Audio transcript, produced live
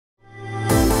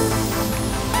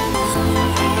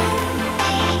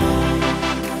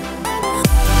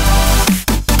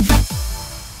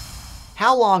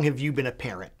How long have you been a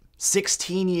parent?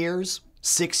 16 years?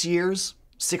 6 years?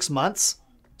 6 months?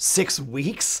 6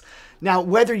 weeks? Now,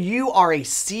 whether you are a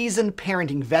seasoned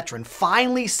parenting veteran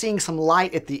finally seeing some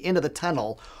light at the end of the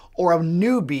tunnel, or a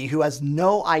newbie who has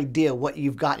no idea what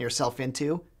you've gotten yourself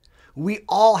into, we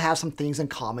all have some things in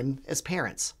common as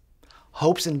parents.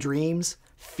 Hopes and dreams,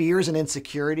 fears and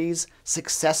insecurities,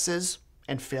 successes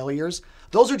and failures.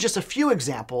 Those are just a few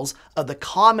examples of the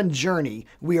common journey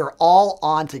we are all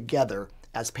on together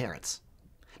as parents.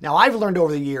 Now, I've learned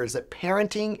over the years that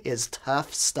parenting is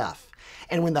tough stuff.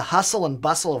 And when the hustle and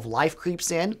bustle of life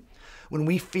creeps in, when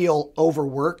we feel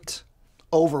overworked,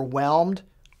 overwhelmed,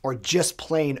 or just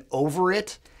plain over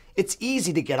it, it's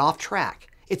easy to get off track.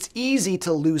 It's easy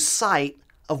to lose sight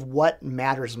of what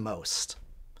matters most.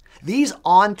 These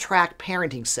on-track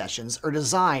parenting sessions are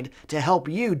designed to help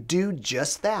you do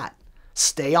just that.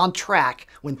 Stay on track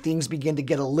when things begin to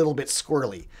get a little bit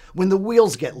squirrely, when the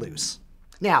wheels get loose.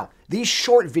 Now, these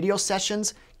short video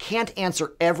sessions can't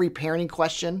answer every parenting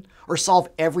question or solve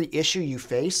every issue you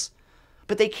face,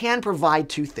 but they can provide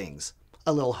two things: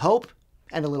 a little hope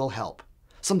and a little help.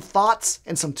 Some thoughts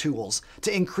and some tools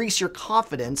to increase your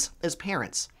confidence as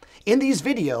parents. In these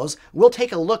videos, we'll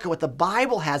take a look at what the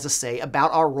Bible has to say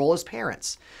about our role as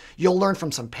parents. You'll learn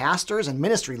from some pastors and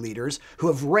ministry leaders who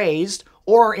have raised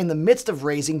or are in the midst of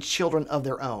raising children of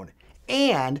their own.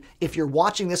 And if you're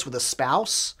watching this with a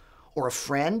spouse or a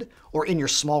friend or in your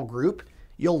small group,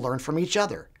 you'll learn from each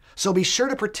other. So be sure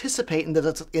to participate in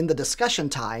the discussion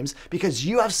times because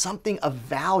you have something of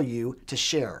value to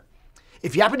share.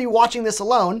 If you happen to be watching this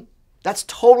alone, that's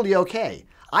totally okay.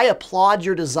 I applaud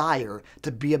your desire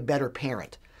to be a better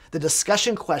parent. The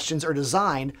discussion questions are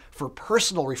designed for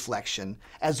personal reflection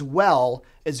as well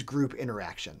as group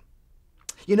interaction.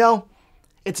 You know,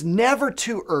 it's never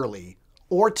too early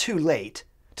or too late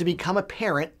to become a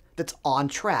parent that's on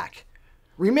track.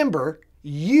 Remember,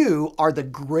 you are the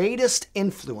greatest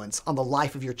influence on the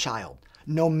life of your child,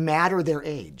 no matter their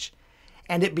age.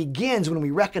 And it begins when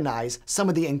we recognize some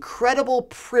of the incredible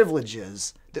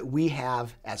privileges that we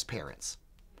have as parents.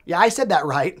 Yeah, I said that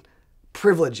right.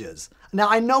 Privileges. Now,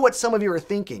 I know what some of you are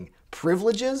thinking.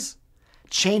 Privileges?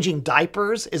 Changing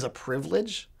diapers is a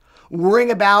privilege?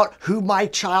 Worrying about who my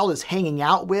child is hanging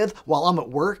out with while I'm at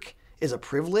work is a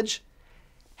privilege?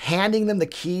 Handing them the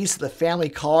keys to the family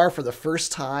car for the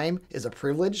first time is a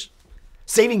privilege?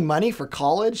 Saving money for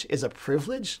college is a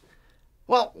privilege?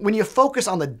 Well, when you focus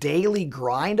on the daily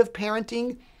grind of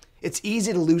parenting, it's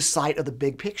easy to lose sight of the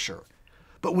big picture.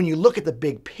 But when you look at the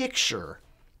big picture,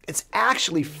 it's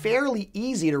actually fairly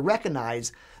easy to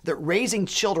recognize that raising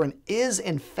children is,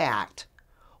 in fact,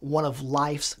 one of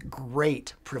life's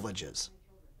great privileges.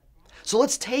 So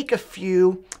let's take a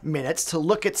few minutes to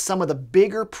look at some of the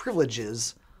bigger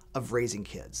privileges of raising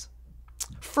kids.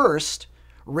 First,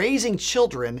 raising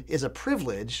children is a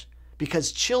privilege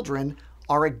because children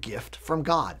are a gift from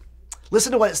God.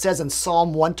 Listen to what it says in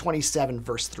Psalm 127,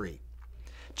 verse 3.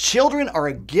 Children are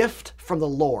a gift from the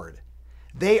Lord.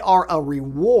 They are a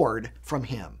reward from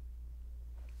Him.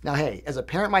 Now, hey, as a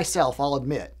parent myself, I'll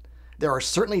admit, there are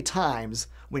certainly times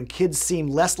when kids seem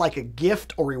less like a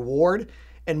gift or reward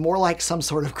and more like some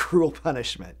sort of cruel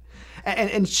punishment.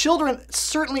 And children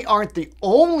certainly aren't the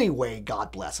only way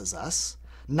God blesses us.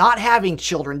 Not having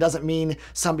children doesn't mean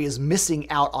somebody is missing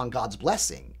out on God's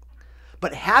blessing.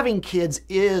 But having kids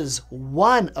is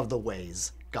one of the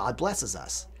ways God blesses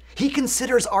us. He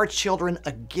considers our children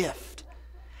a gift.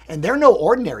 And they're no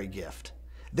ordinary gift.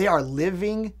 They are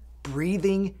living,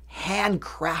 breathing,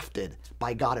 handcrafted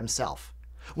by God Himself.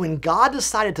 When God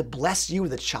decided to bless you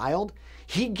with a child,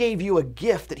 He gave you a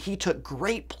gift that He took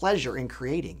great pleasure in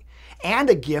creating, and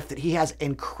a gift that He has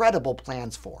incredible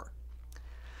plans for.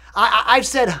 I've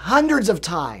said hundreds of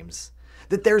times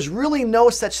that there's really no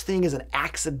such thing as an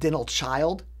accidental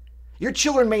child. Your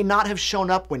children may not have shown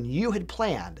up when you had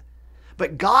planned,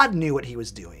 but God knew what He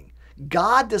was doing.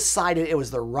 God decided it was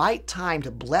the right time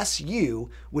to bless you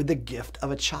with the gift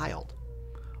of a child.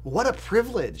 What a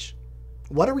privilege.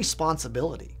 What a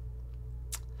responsibility.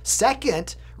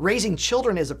 Second, raising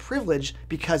children is a privilege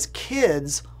because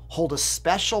kids hold a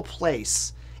special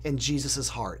place in Jesus'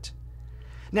 heart.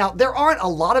 Now, there aren't a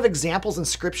lot of examples in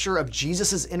Scripture of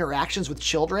Jesus' interactions with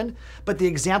children, but the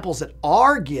examples that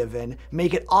are given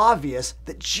make it obvious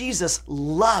that Jesus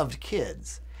loved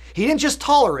kids. He didn't just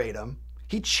tolerate them,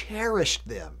 He cherished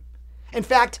them. In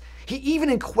fact, He even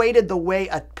equated the way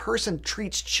a person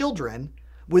treats children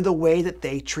with the way that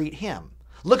they treat Him.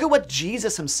 Look at what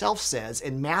Jesus Himself says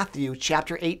in Matthew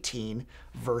chapter 18,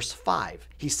 verse 5.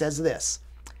 He says this,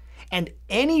 "And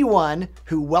anyone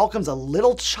who welcomes a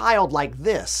little child like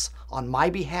this on my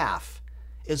behalf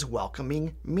is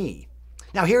welcoming me.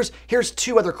 Now, here's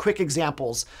two other quick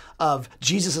examples of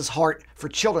Jesus' heart for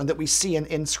children that we see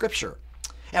in Scripture.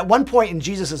 At one point in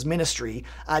Jesus' ministry,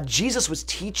 Jesus was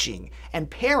teaching, and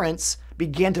parents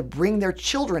began to bring their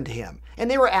children to him. And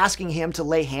they were asking him to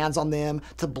lay hands on them,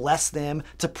 to bless them,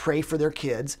 to pray for their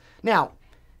kids. Now,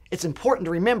 it's important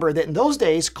to remember that in those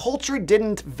days, culture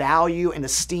didn't value and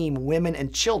esteem women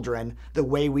and children the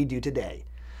way we do today.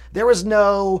 There was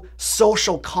no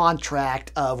social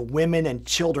contract of women and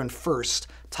children first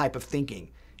type of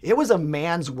thinking. It was a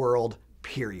man's world,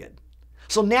 period.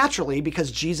 So naturally,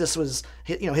 because Jesus was,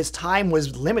 his time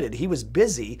was limited, he was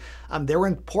busy, there were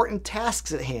important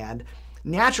tasks at hand.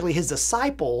 Naturally, his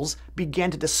disciples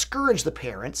began to discourage the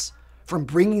parents from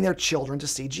bringing their children to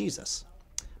see Jesus.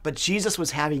 But Jesus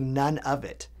was having none of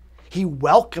it. He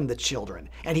welcomed the children,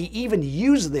 and he even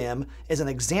used them as an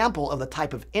example of the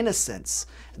type of innocence,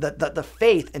 the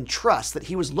faith and trust that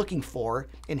he was looking for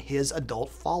in his adult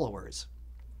followers.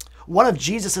 One of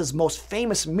Jesus' most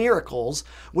famous miracles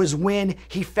was when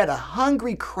he fed a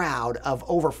hungry crowd of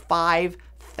over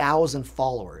 5,000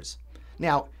 followers.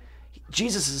 Now,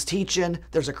 Jesus is teaching,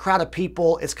 there's a crowd of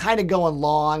people, it's kind of going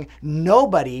long.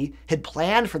 Nobody had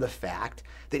planned for the fact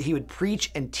that he would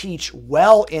preach and teach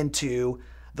well into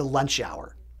the lunch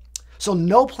hour. So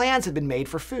no plans had been made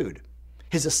for food.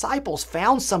 His disciples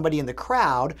found somebody in the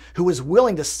crowd who was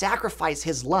willing to sacrifice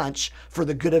his lunch for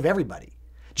the good of everybody.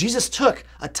 Jesus took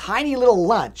a tiny little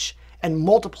lunch and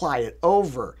multiplied it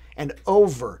over and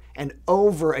over and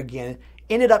over again,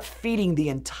 ended up feeding the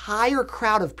entire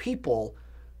crowd of people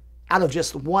out of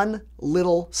just one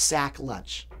little sack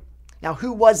lunch. Now,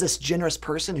 who was this generous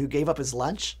person who gave up his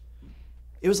lunch?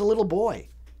 It was a little boy.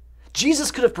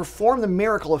 Jesus could have performed the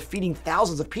miracle of feeding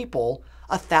thousands of people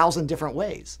 1,000 different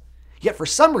ways. Yet for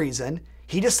some reason,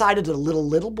 he decided to let a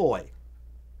little boy,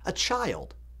 a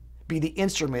child, be the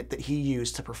instrument that he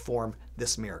used to perform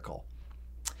this miracle.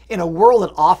 In a world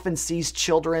that often sees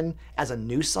children as a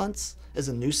nuisance,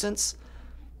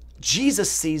 Jesus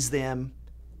sees them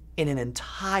in an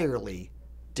entirely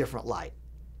different light.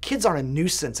 Kids aren't a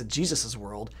nuisance in Jesus'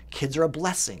 world. Kids are a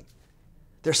blessing.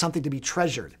 They're something to be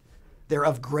treasured. They're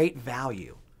of great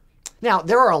value. Now,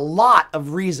 there are a lot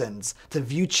of reasons to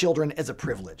view children as a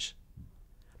privilege.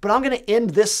 But I'm going to end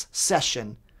this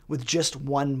session with just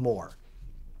one more.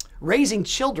 Raising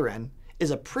children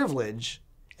is a privilege,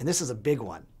 and this is a big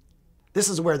one. This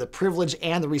is where the privilege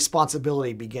and the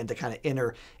responsibility begin to kind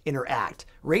of interact.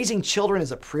 Raising children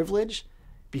is a privilege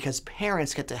because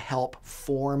parents get to help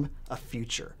form a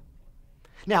future.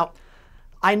 Now,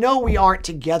 I know we aren't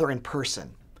together in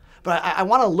person, but I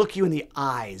want to look you in the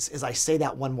eyes as I say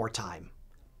that one more time.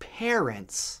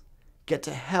 Parents get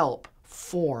to help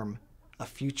form a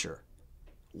future.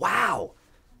 Wow!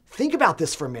 Think about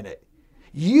this for a minute.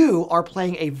 You are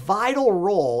playing a vital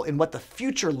role in what the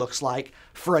future looks like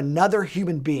for another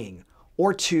human being,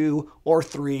 or 2, or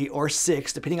 3, or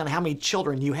 6, depending on how many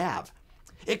children you have.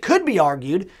 It could be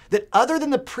argued that other than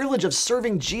the privilege of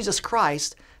serving Jesus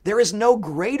Christ, there is no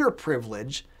greater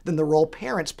privilege than the role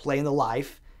parents play in the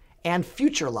life and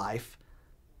future life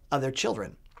of their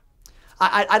children.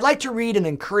 I'd like to read an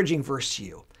encouraging verse to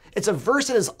you. It's a verse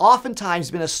that has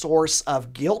oftentimes been a source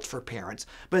of guilt for parents,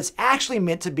 but it's actually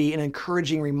meant to be an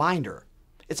encouraging reminder.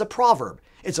 It's a proverb.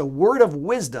 It's a word of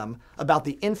wisdom about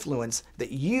the influence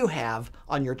that you have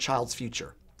on your child's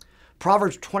future.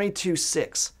 Proverbs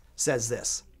 22:6 says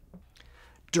this: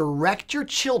 "Direct your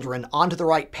children onto the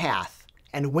right path,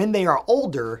 and when they are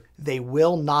older, they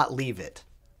will not leave it."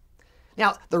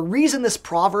 Now, the reason this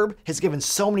proverb has given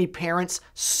so many parents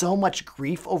so much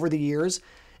grief over the years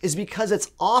is because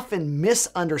it's often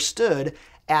misunderstood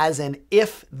as an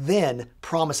if-then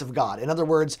promise of God. In other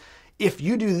words, if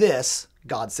you do this,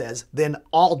 God says, then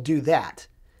I'll do that.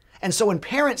 And so when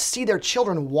parents see their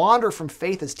children wander from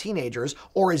faith as teenagers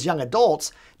or as young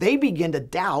adults, they begin to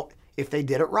doubt if they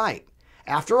did it right.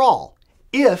 After all,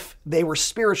 if they were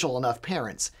spiritual enough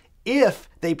parents, if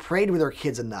they prayed with their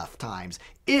kids enough times,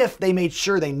 if they made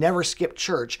sure they never skipped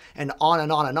church, and on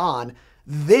and on and on,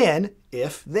 then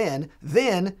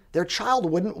their child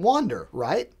wouldn't wander,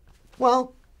 right?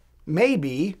 Well,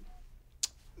 maybe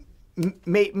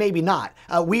not.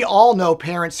 We all know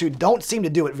parents who don't seem to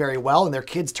do it very well and their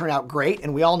kids turn out great,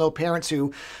 and we all know parents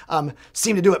who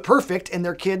seem to do it perfect and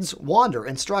their kids wander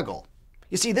and struggle.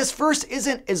 You see, this verse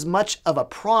isn't as much of a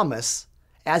promise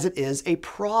as it is a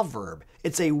proverb.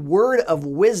 It's a word of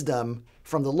wisdom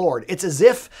from the Lord. It's as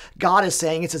if God is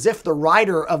saying, it's as if the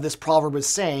writer of this proverb is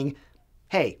saying,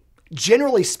 hey,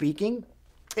 generally speaking,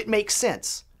 it makes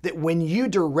sense that when you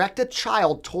direct a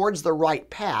child towards the right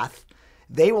path,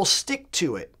 they will stick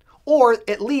to it or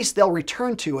at least they'll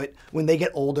return to it when they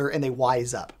get older and they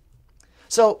wise up.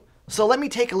 So let me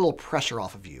take a little pressure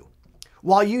off of you.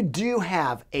 While you do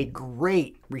have a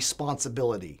great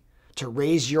responsibility to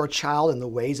raise your child in the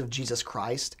ways of Jesus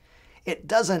Christ, it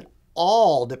doesn't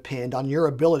all depend on your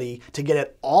ability to get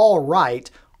it all right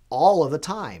all of the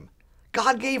time.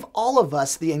 God gave all of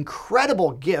us the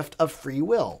incredible gift of free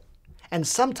will. And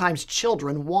sometimes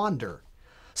children wander.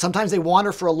 Sometimes they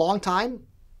wander for a long time,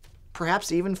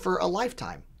 perhaps even for a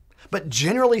lifetime. But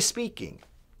generally speaking,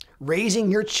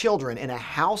 raising your children in a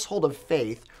household of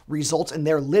faith results in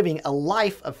their living a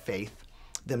life of faith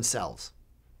themselves.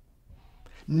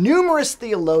 Numerous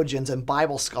theologians and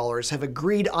Bible scholars have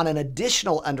agreed on an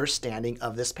additional understanding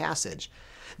of this passage.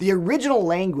 The original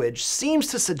language seems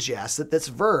to suggest that this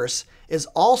verse is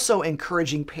also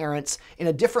encouraging parents in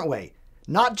a different way,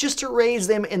 not just to raise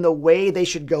them in the way they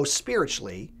should go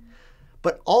spiritually,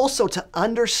 but also to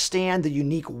understand the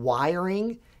unique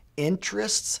wiring,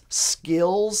 interests,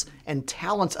 skills, and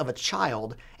talents of a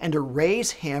child and to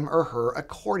raise him or her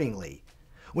accordingly.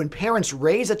 When parents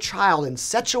raise a child in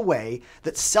such a way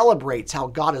that celebrates how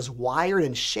God has wired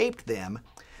and shaped them,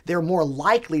 they're more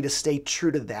likely to stay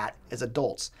true to that as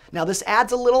adults. Now, this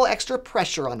adds a little extra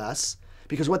pressure on us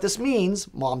because what this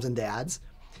means, moms and dads,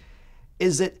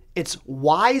 is that it's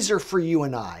wiser for you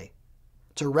and I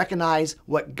to recognize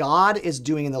what God is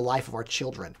doing in the life of our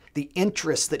children, the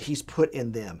interests that He's put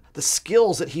in them, the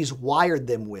skills that He's wired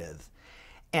them with,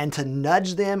 and to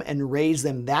nudge them and raise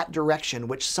them that direction,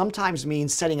 which sometimes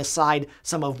means setting aside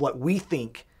some of what we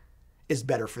think is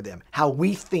better for them, how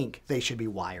we think they should be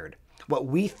wired, what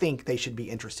we think they should be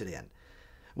interested in.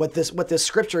 What this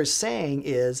scripture is saying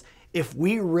is, if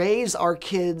we raise our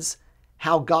kids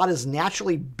how God has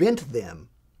naturally bent them,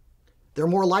 they're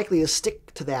more likely to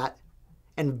stick to that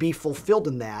and be fulfilled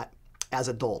in that as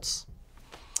adults.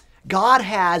 God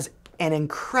has an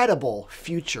incredible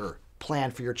future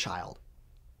plan for your child.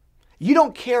 You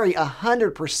don't carry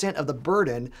 100% of the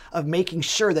burden of making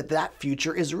sure that that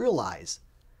future is realized,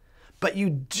 but you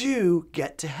do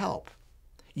get to help.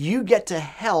 You get to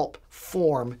help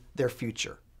form their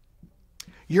future.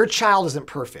 Your child isn't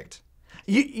perfect.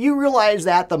 You realize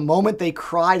that the moment they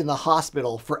cried in the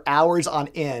hospital for hours on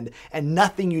end and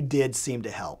nothing you did seemed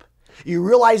to help. You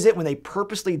realize it when they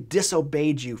purposely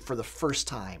disobeyed you for the first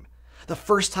time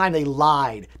they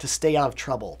lied to stay out of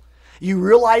trouble. You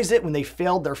realize it when they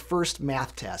failed their first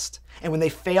math test and when they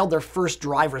failed their first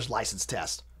driver's license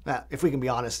test. If we can be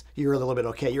honest, you're a little bit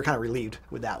okay. You're kind of relieved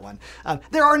with that one.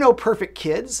 There are no perfect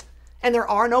kids and there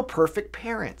are no perfect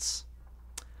parents.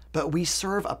 But we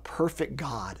serve a perfect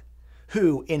God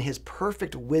who, in His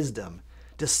perfect wisdom,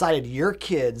 decided your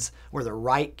kids were the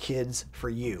right kids for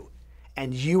you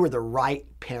and you were the right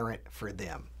parent for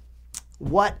them.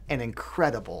 What an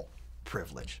incredible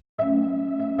privilege.